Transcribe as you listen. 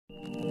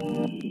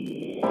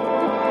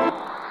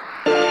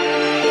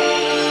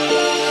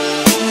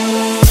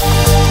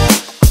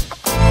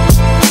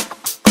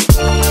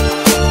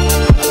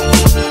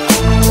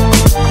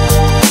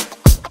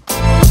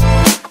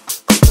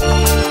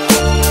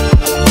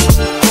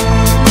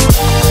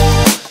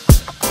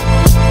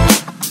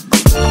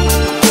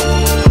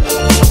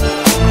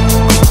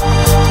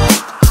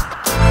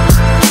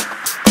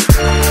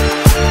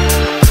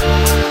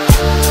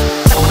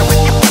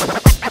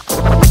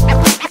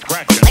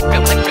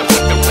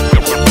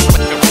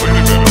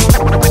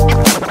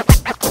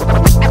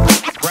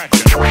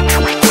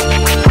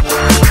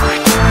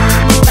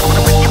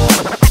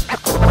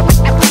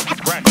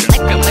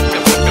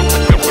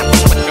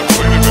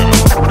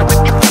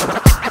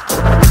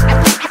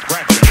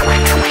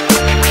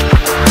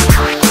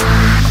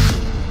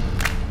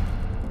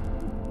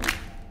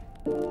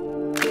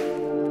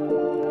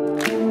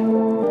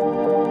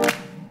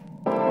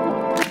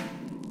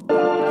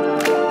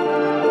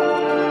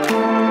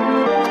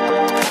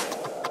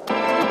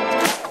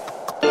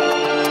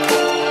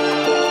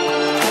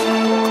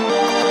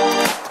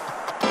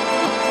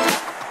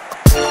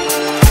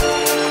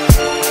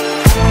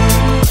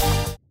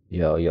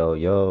Yo, yo,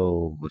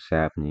 yo, what's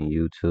happening,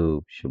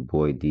 YouTube? It's your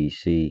boy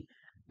DC,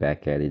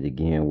 back at it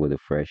again with a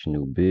fresh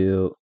new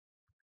build.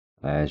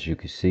 As you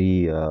can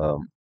see,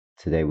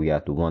 today we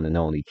got the one and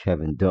only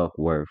Kevin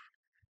Duckworth.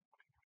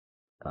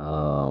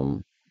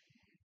 Um,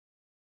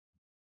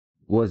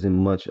 wasn't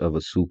much of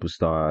a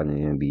superstar in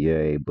the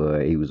NBA,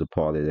 but he was a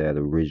part of that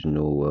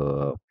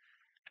original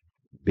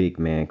big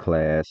man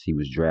class. He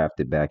was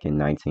drafted back in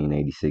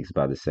 1986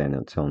 by the San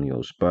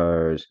Antonio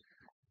Spurs.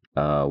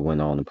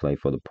 Went on to play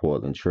for the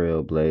Portland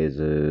Trail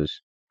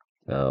Blazers,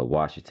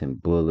 Washington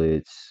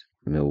Bullets,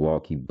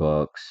 Milwaukee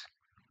Bucks,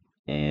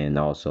 and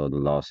also the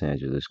Los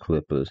Angeles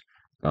Clippers.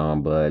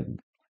 But I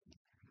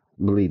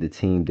believe the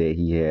team that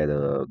he had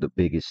the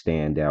biggest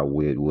standout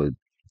with would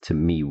to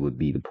me would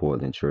be the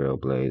Portland Trail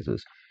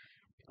Blazers.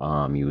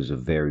 He was a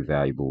very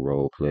valuable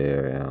role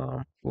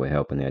player, with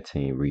helping that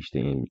team reach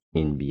the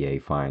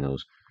NBA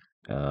Finals.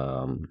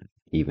 Um,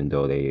 Even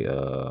though they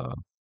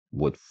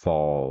would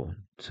fall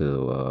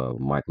to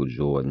Michael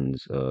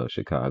Jordan's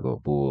Chicago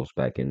Bulls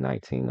back in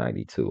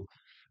 1992.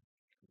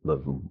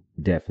 But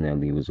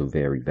definitely was a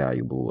very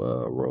valuable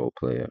role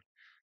player.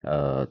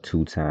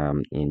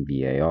 Two-time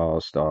NBA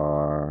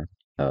All-Star,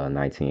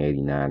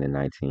 1989 and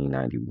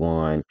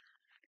 1991.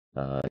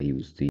 He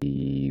was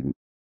the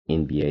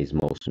NBA's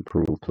most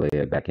improved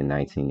player back in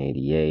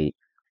 1988.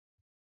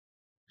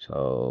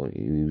 So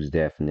he was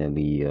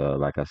definitely,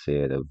 like I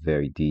said, a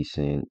very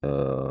decent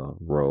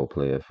role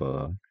player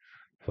for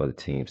the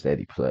teams that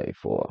he played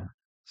for.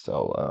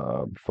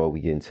 So before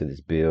we get into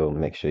this build,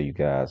 make sure you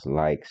guys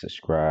like,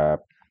 subscribe,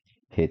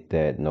 hit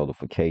that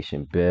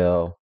notification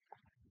bell.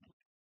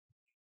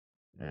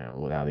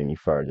 And without any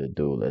further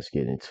ado, let's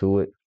get into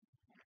it.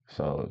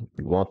 So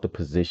you want the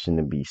position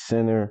to be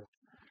center.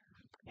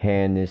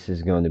 Handness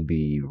is going to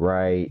be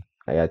right.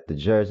 I got the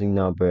jersey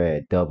number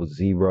at double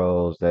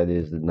zeros. That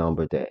is the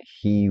number that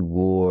he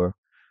wore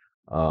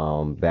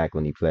back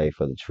when he played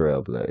for the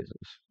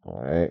Trailblazers.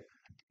 All right.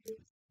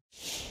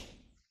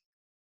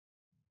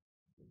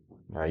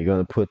 Now you're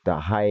going to put the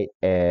height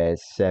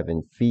as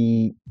 7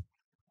 feet.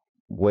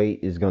 Weight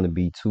is going to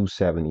be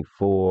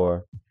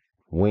 274.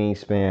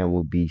 Wingspan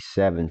will be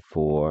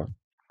 7'4".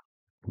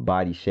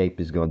 Body shape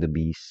is going to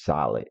be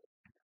solid.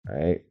 All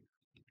right.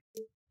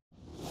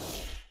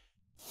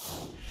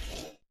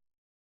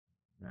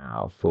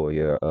 Now for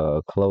your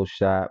close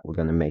shot, we're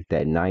gonna make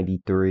that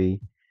 93.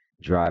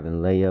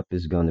 Driving layup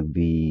is gonna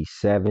be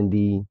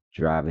 70.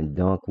 Driving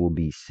dunk will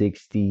be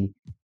 60.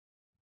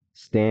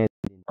 Standing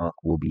dunk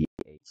will be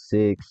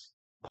 86.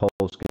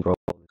 Post control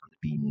is gonna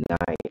be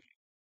 90.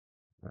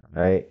 All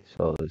right.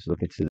 So let's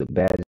look into the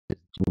badges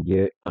you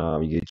get.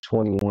 You get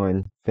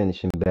 21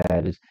 finishing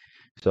badges.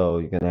 So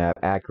you're gonna have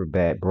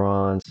acrobat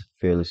bronze,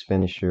 fearless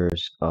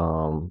finishers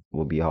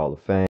will be Hall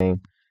of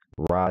Fame.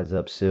 Rise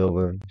Up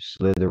Silver,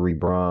 Slithery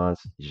Bronze,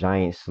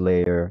 Giant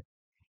Slayer,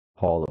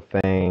 Hall of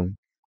Fame,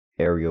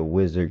 Aerial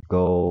Wizard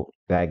Gold,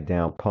 Back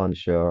Down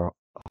Punisher,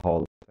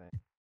 Hall of Fame,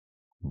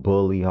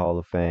 Bully Hall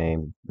of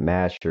Fame,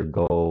 Master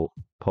Gold,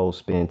 Post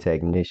Spin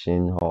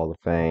Technician Hall of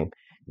Fame,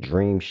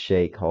 Dream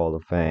Shake Hall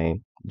of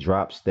Fame,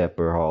 Drop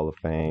Stepper Hall of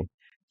Fame,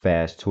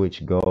 Fast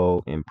Twitch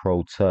Gold, and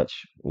Pro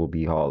Touch will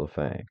be Hall of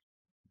Fame.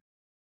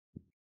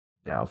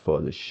 Now for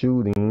the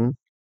shooting,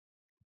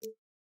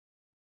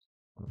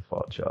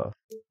 fault y'all.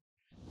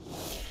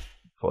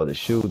 For the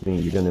shooting,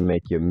 you're going to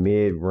make your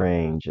mid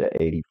range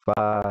at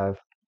 85.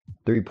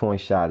 3-point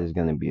shot is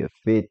going to be a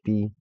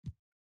 50.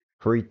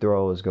 Free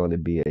throw is going to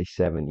be a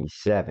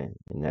 77.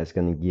 And that's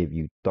going to give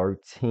you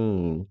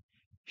 13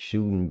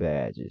 shooting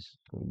badges.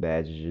 The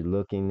badges you're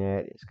looking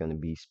at is going to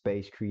be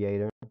Space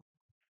Creator,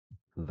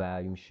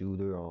 Volume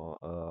Shooter on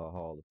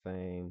Hall of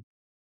Fame,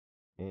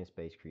 and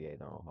Space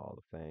Creator on Hall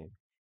of Fame.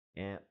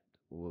 Amp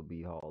will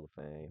be Hall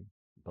of Fame.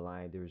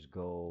 Blinders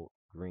Gold,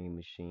 Green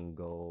Machine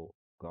Gold,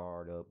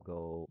 Guard Up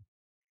Gold,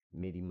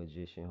 Midi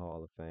Magician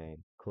Hall of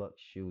Fame. Clutch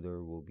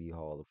Shooter will be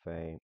Hall of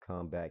Fame.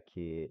 Comeback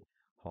Kid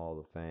Hall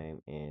of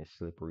Fame. And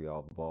Slippery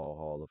Off Ball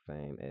Hall of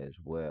Fame as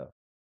well.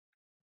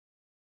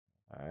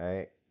 All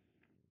right.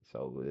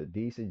 So with a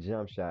decent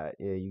jump shot,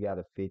 yeah, you got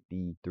a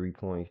 53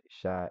 point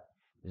shot.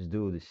 This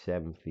dude is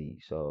 7 feet.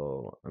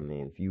 So I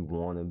mean, if you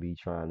want to be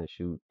trying to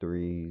shoot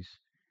threes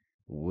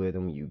with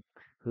him, you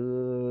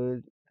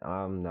could.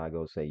 I'm not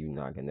gonna say you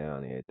knocking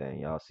down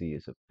everything. Y'all see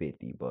it's a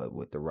 50, but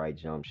with the right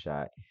jump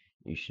shot,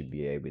 you should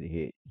be able to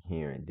hit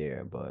here and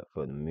there. But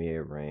for the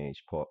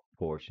mid-range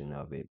portion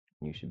of it,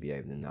 you should be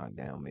able to knock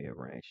down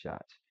mid-range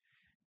shots.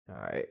 All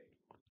right.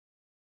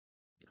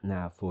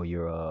 Now for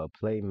your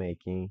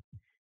playmaking,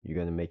 you're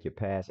gonna make your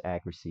pass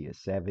accuracy a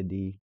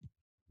 70.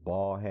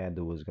 Ball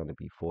handle is gonna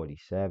be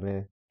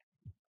 47.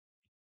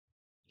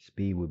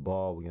 Speed with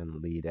ball, we're gonna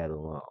leave that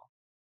alone.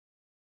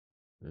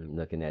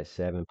 Looking at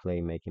 7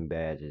 playmaking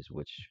badges,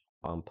 which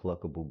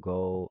unpluckable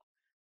gold,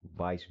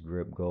 vice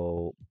grip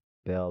gold,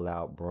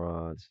 bailout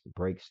bronze,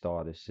 break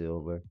starter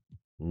silver,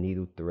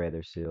 needle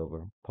threader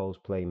silver, post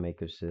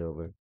playmaker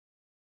silver,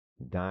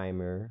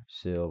 dimer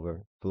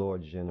silver, floor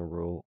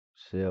general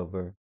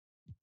silver,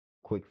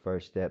 quick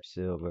first step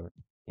silver,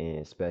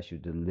 and special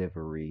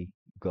delivery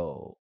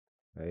gold.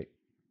 Right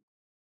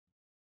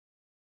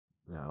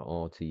now,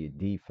 on to your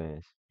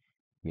defense.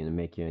 You're gonna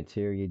make your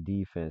interior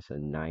defense a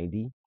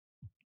 90.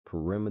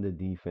 Perimeter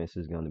defense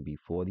is gonna be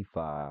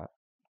 45.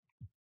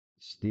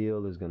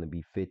 Steal is going to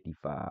be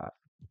 55.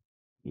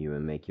 You're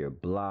going to make your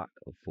block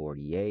a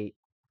 48.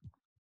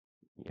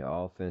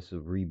 Your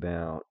offensive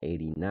rebound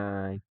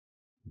 89.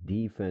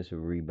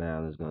 Defensive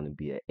rebound is going to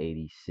be at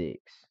 86.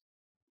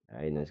 All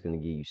right, and that's going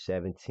to give you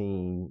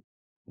 17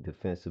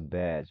 defensive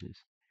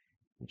badges.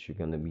 But you're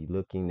going to be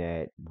looking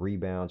at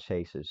rebound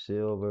chaser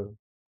silver,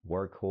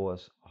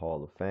 workhorse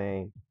Hall of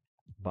Fame,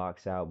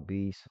 box out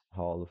beast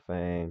Hall of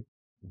Fame,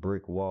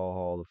 brick wall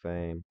Hall of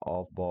Fame,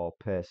 off ball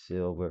pest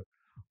silver,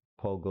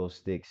 pogo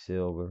stick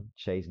silver,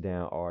 chase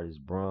down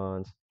artist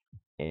bronze,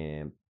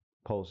 and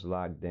post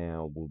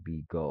lockdown will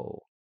be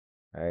gold.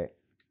 All right.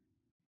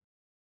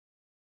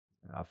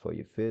 Now for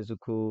your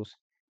physicals,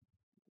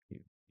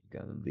 you're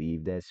gonna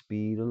leave that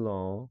speed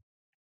alone.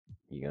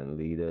 You're gonna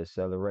leave the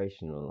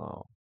acceleration alone.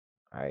 All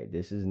right.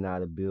 This is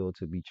not a build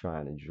to be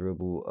trying to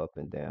dribble up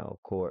and down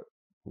court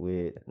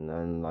with,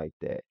 nothing like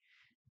that.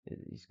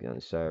 He's gonna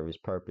serve his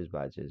purpose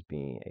by just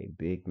being a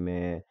big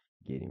man,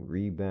 getting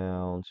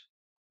rebounds,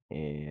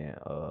 and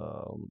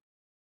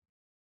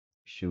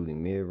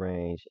shooting mid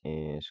range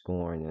and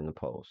scoring in the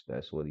post.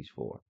 That's what he's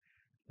for.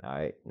 All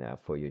right. Now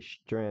for your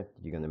strength,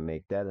 you're gonna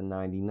make that a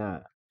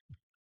 99.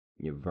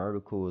 Your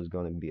vertical is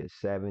gonna be a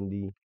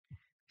 70.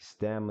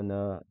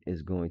 Stamina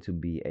is going to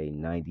be a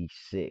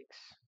 96.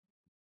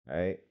 All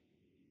right.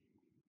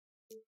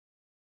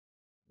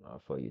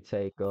 For your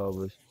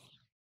takeovers,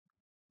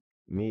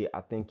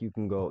 I think you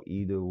can go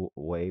either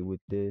way with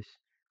this.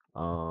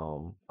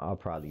 I'll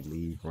probably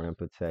leave rim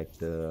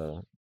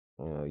protector.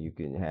 You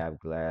can have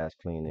glass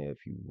cleaner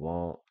if you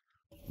want.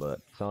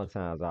 But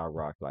sometimes I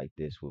rock like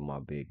this with my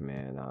big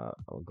man.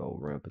 I'll go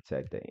rim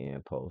protector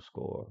and post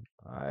score.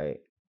 All right,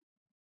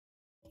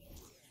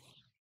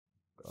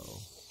 go.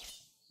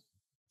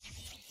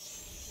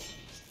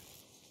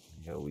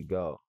 Here we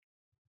go.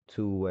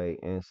 Two-way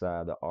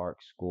inside the arc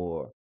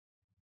score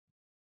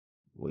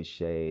with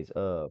shades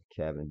of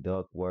Kevin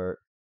Duckworth,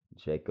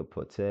 Jacob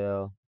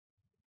Patel,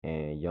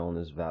 and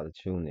Jonas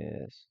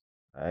Valanciunas.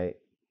 All right.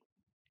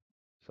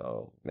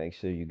 So make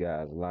sure you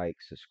guys like,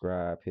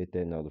 subscribe, hit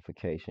that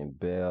notification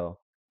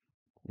bell.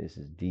 This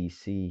is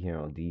DC here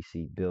on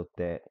DC Built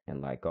That.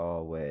 And like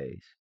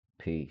always,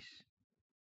 peace.